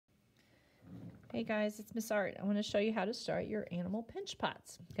Hey guys, it's Miss Art. I want to show you how to start your animal pinch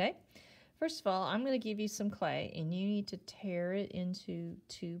pots, okay? First of all, I'm going to give you some clay and you need to tear it into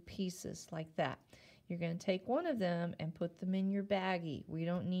 2 pieces like that. You're going to take one of them and put them in your baggie. We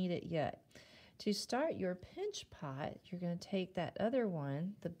don't need it yet. To start your pinch pot, you're going to take that other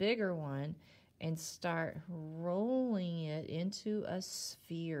one, the bigger one, and start rolling it into a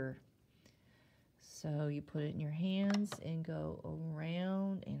sphere. So you put it in your hands and go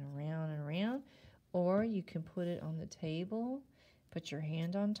around and around and around, or you can put it on the table, put your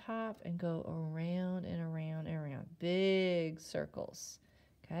hand on top and go around and around and around. Big circles,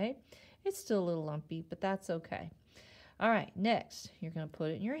 okay? It's still a little lumpy, but that's okay. All right, next, you're gonna put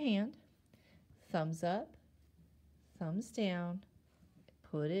it in your hand, thumbs up, thumbs down,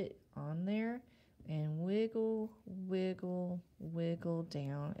 put it on there, and wiggle, wiggle, wiggle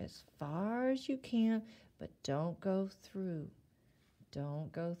down as far as you can, but don't go through. Don't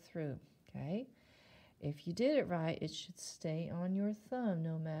go through, okay? If you did it right, it should stay on your thumb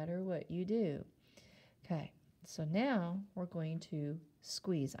no matter what you do. Okay, so now we're going to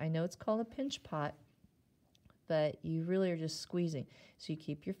squeeze. I know it's called a pinch pot, but you really are just squeezing. So you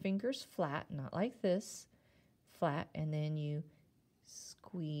keep your fingers flat, not like this, flat, and then you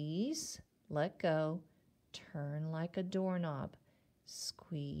squeeze, let go, turn like a doorknob.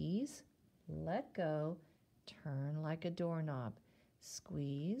 Squeeze, let go, turn like a doorknob.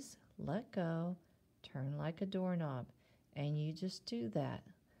 Squeeze, let go, turn like a doorknob. And you just do that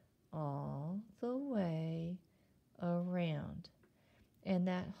all the way around. And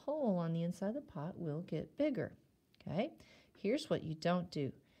that hole on the inside of the pot will get bigger. Okay? Here's what you don't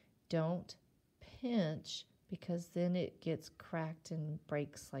do. Don't pinch, because then it gets cracked and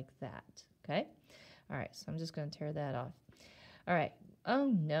breaks like that. Okay? All right, so I'm just going to tear that off. All right.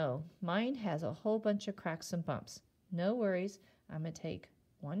 Oh, no. Mine has a whole bunch of cracks and bumps. No worries. I'm going to take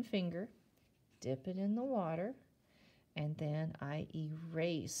one finger, dip it in the water, and then I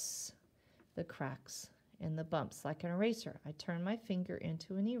erase the cracks and the bumps like an eraser. I turn my finger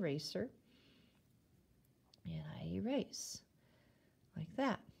into an eraser, and I erase like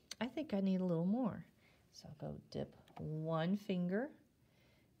that. I think I need a little more. So I'll go dip one finger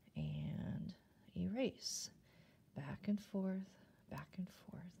and erase. Back and forth,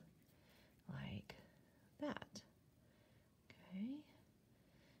 like that. Okay.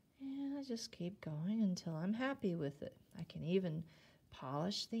 And I just keep going until I'm happy with it. I can even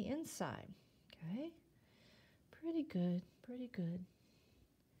polish the inside. Okay. Pretty good, pretty good.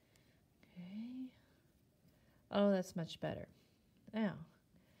 Okay. Oh, that's much better. Now,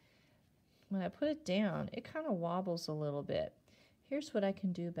 when I put it down, it kind of wobbles a little bit. Here's what I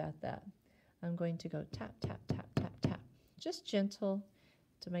can do about that. I'm going to go tap, tap, tap, tap, tap. Just gentle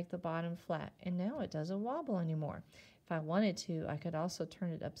to make the bottom flat. And now it doesn't wobble anymore. If I wanted to, I could also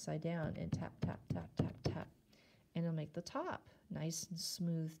turn it upside down and tap, tap, tap, tap, tap. And it'll make the top nice and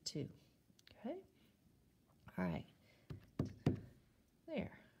smooth too. Okay? All right.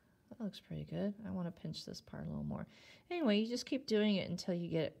 There. That looks pretty good. I want to pinch this part a little more. Anyway, you just keep doing it until you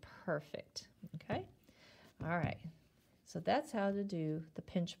get it perfect. Okay? All right. So that's how to do the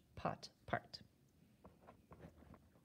pinch pot part.